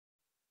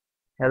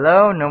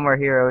Hello, No More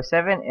Hero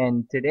 7,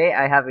 and today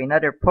I have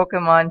another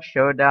Pokemon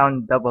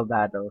Showdown double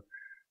battle.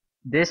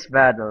 This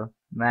battle,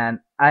 man,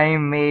 I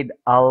made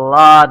a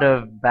lot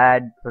of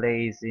bad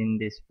plays in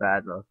this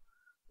battle.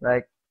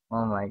 Like,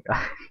 oh my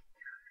god.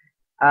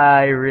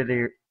 I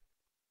really,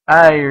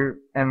 I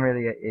am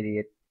really an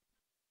idiot.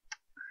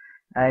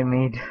 I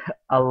made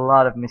a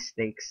lot of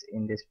mistakes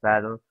in this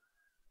battle.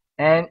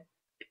 And,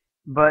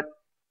 but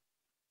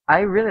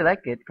I really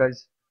like it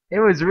because it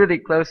was really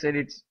close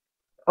and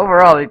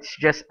overall, it's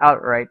just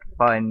outright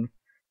fun.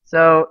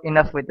 So,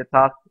 enough with the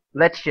talk.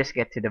 Let's just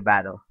get to the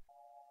battle.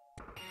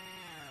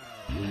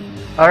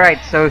 Alright,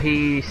 so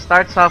he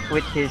starts off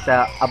with his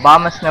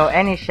Abomasnow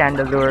and his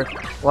Chandelure,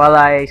 while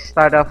I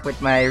start off with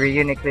my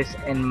Reuniclus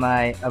and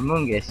my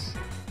Amoonguss.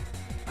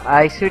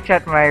 I switch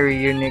out my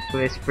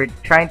Reuniclus,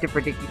 trying to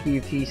predict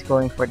if he's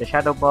going for the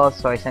Shadow Ball,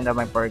 so I send out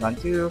my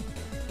Porygon 2.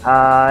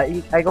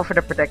 I go for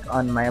the Protect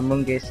on my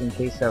Amoonguss in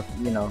case of,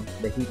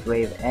 the Heat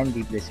Wave and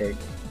the Blizzard.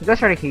 He goes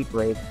for the Heat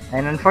Wave,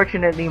 and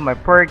unfortunately my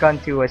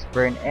Porygon 2 was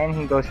burned, and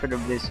he goes for the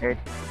Blizzard,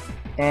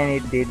 and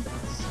it did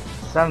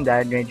some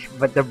damage,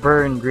 but the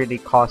burn really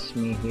cost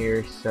me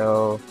here,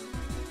 so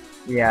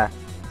yeah.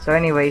 So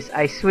anyways,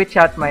 I switch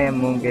out my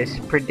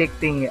Amoonguss,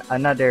 predicting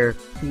another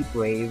Heat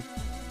Wave.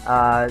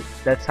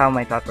 That's how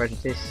my thought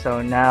process is.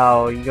 So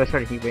now he goes for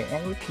the Heat Wave,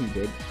 and which he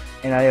did.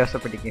 And I also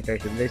predicting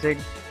first the Blizzard.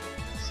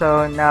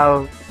 So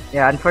now,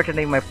 yeah,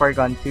 unfortunately my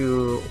Porygon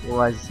 2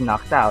 was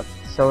knocked out.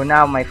 So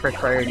now my first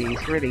priority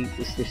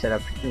is to set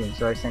up Cocoon.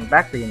 So I send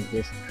back the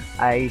Unicus.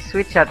 I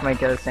switch out my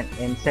Jellicent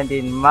and send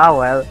in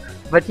Mawile.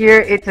 But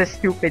here it's a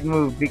stupid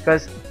move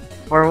because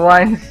for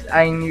once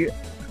I knew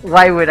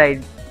why would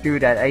I do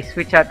that? I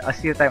switch out a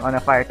Steel type on a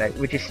Fire type,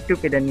 which is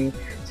stupid on me.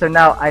 So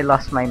now I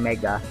lost my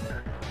Mega.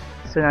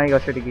 So now I go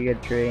for the Giga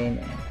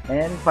Drain,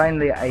 and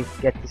finally I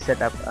get to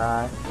set up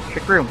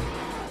Trick Room.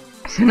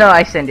 So now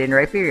I send in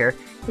Rhyperior.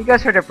 He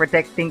goes for the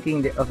Protect,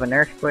 thinking of an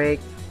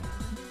Earthquake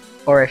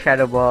or a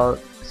Shadow Ball.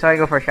 So I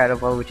go for Shadow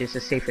Ball, which is the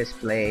safest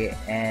play,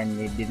 and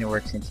it didn't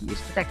work since he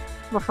used Protect.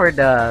 Go for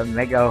the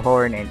Mega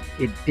Horn, and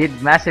it did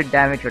massive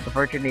damage, but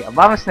unfortunately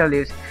Abomasnow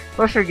lives,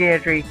 goes for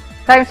Giga Tree,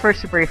 times for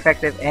super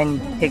effective, and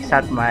takes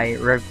out my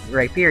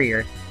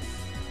Rhyperior.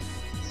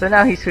 So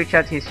now he switched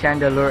out his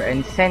Chandelure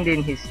and send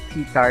in his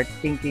T-Tart,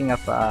 thinking of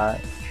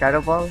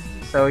Shadow Ball.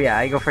 So yeah,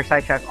 I go for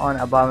Sidetrack on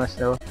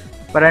Abomasnow.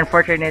 But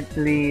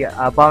unfortunately,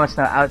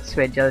 Abomasnow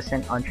outswed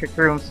Jellicent on Trick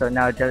Room, so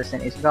now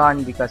Jellicent is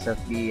gone because of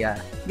the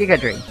Giga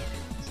Drain.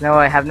 So now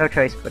I have no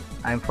choice, but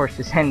I'm forced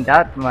to send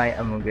out my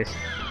Amoonguss.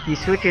 He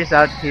switches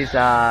out his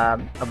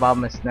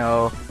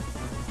Abomasnow,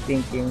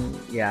 thinking,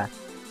 yeah.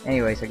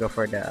 Anyways, I go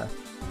for the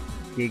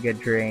Giga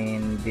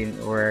Drain, didn't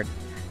work.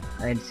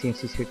 And it seems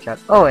he switched out.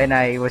 Oh, and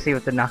I was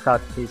able to knock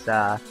out his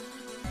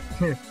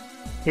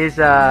his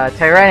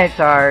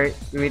Tyranitar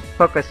with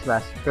Focus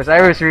Blast, because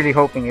I was really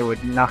hoping it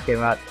would knock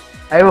him out.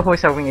 I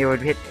was hoping it would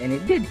hit, and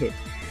it did hit.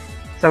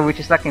 So, which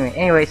is lucky me.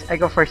 Anyways, I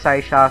go for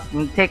Psyshock,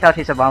 and take out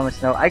his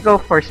Abomasnow. I go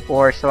for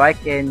Spore, so I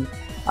can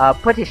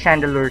put his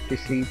Chandelure to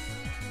sleep.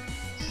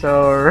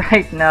 So,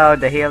 right now,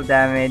 the hail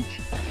damage.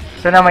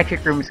 So now my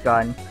Trick Room is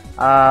gone.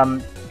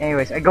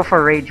 Anyways, I go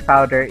for Rage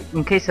Powder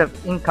in case of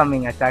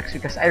incoming attacks,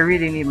 because I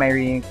really need my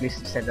Reuniclus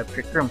to set up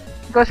Trick Room.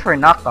 It goes for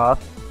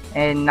Knockoff,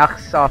 and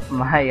knocks off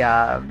my,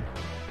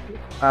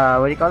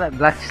 what do you call that?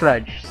 Black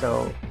Sludge.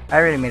 So, I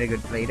really made a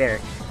good play there.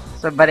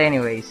 So, but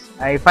anyways,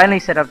 I finally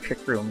set up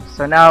Trick Room.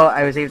 So now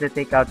I was able to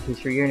take out his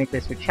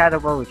Reuniclus with Shadow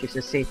Ball, which is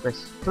the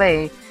safest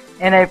play,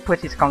 and I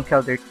put his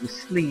Conkeldurr to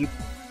sleep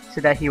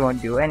so that he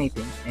won't do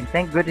anything. And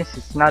thank goodness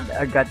it's not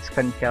a Guts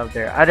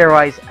Conkeldurr,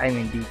 otherwise I'm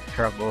in deep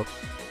trouble.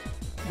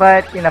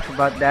 But enough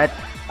about that.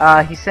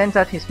 He sends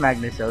out his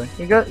Magnezone.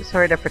 He goes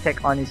for the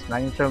Protect on his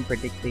Magnezone,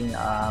 predicting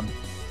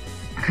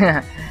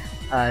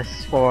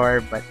Spore,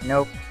 but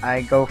nope.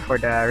 I go for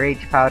the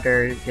Rage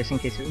Powder just in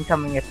case of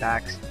incoming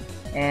attacks.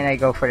 And I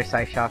go for the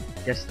Psyshock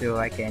just so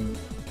I can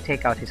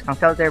take out his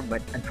Conkeldurr,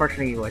 but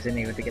unfortunately he wasn't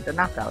able to get the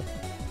knockout.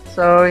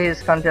 So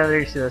his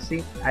Conkeldurr is still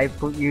asleep. I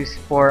use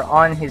Spore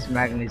on his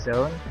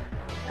Magnezone.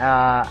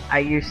 I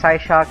use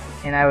Psyshock,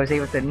 and I was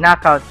able to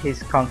knock out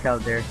his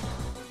Conkeldurr.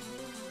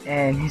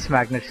 And his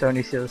Magnezone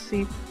is still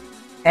asleep.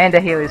 And the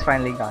heal is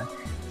finally gone.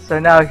 So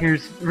now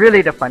here's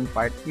really the fun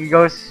part. He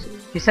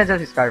sends out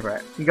his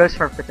Scarver. He goes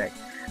for Protect.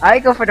 I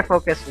go for the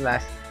Focus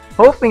Blast,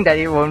 hoping that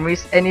it won't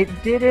miss, and it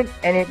didn't,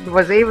 and it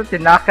was able to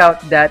knock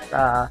out that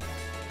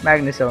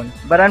Magnezone.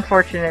 But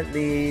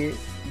unfortunately,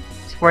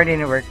 Spore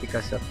didn't work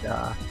because of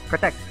the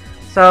Protect.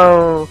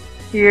 So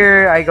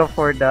here I go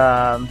for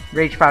the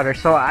Rage Powder.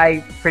 So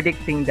I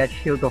predicting that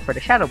he'll go for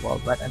the Shadow Ball,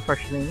 but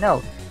unfortunately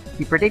no.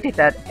 He predicted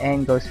that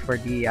and goes for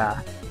the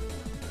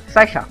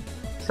Psyshock.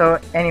 So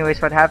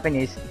anyways, what happened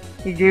is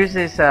he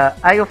uses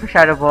I go for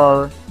Shadow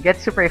Ball,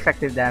 gets super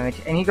effective damage,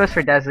 and he goes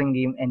for Dazzling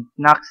Gleam and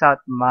knocks out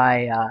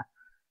my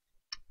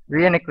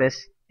Reuniclus,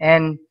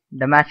 and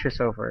the match was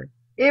over.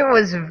 It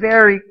was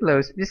very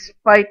close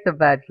despite the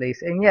bad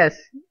place. And yes,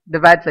 the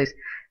bad place.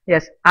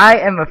 Yes, I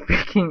am a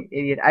freaking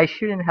idiot. I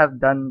shouldn't have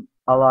done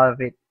a lot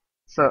of it.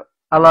 So,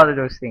 a lot of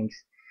those things.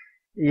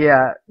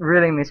 Yeah,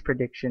 really miss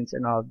predictions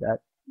and all of that.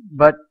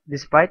 But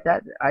despite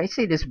that, I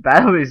say this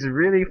battle is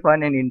really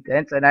fun and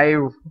intense, and I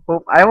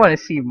want to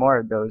see more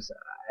of those.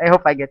 I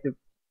hope I get to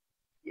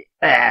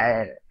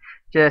uh,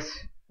 just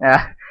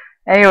uh,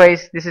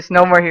 anyways, this is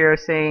No More Hero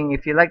saying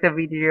if you like the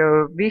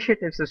video, be sure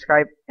to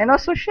subscribe and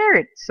also share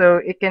it so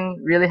it can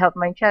really help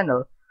my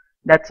channel.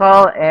 That's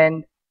all,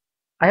 and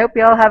I hope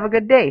you all have a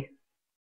good day.